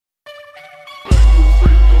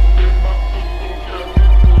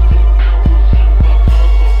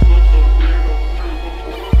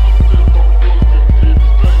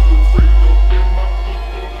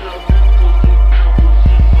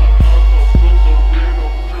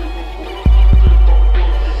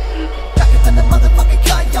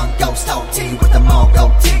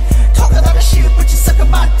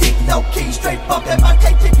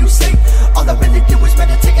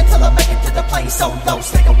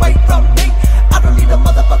away from me. I don't need a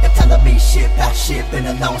motherfucker telling me shit about shit, been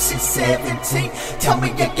alone since 17. Tell me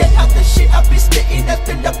again how the shit I be spitting has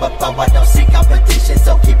been up before. I don't see competition,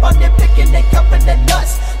 so keep on nitpicking and cupping the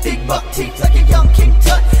nuts. Big buck teeth like a young King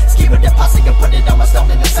Tut. Ski with the posse and put it on my stone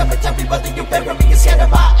in the cemetery. Whether you bury me and scatter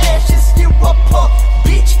my ashes, you a punk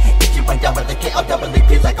bitch. If you ain't down with the kid, I'll doubly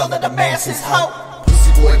be like all of the masses, ho.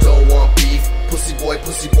 Pussy boy don't want beef. Pussy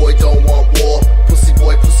boy don't want war. Pussy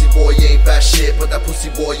boy ain't fat shit, but that pussy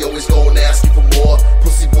boy always gon' ask you for more.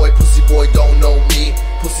 Pussy boy don't know me.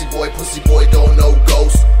 Pussy boy don't know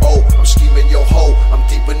ghosts. Oh, I'm scheming your hoe, I'm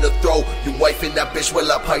deep in the throat. You wife in that bitch,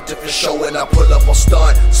 well I pipe different show. And I pull up on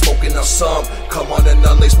stun, smoking on some. Come on and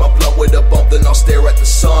unlace my blunt with a bump, then I'll stare at the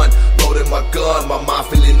sun. Loading my gun, my mind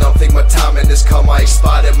feeling numb, think my timing is come. I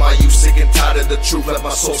expired my youth, sick and tired of the truth. Let my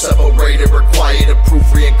soul separated, required to proof,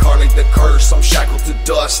 reincarnate the curse. I'm shackled to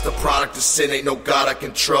dust, the product of sin, ain't no God I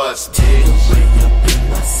can trust. Take away up in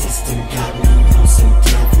my system, got me on some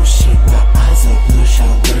devil shit. My eyes are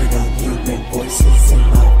bloodshot, word on human voices in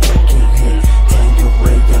my fucking head. Take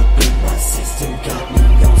away up in my system, got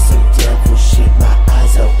me on some devil shit. My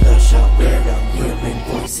eyes are bloodshot, word on human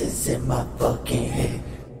voices in my fucking head.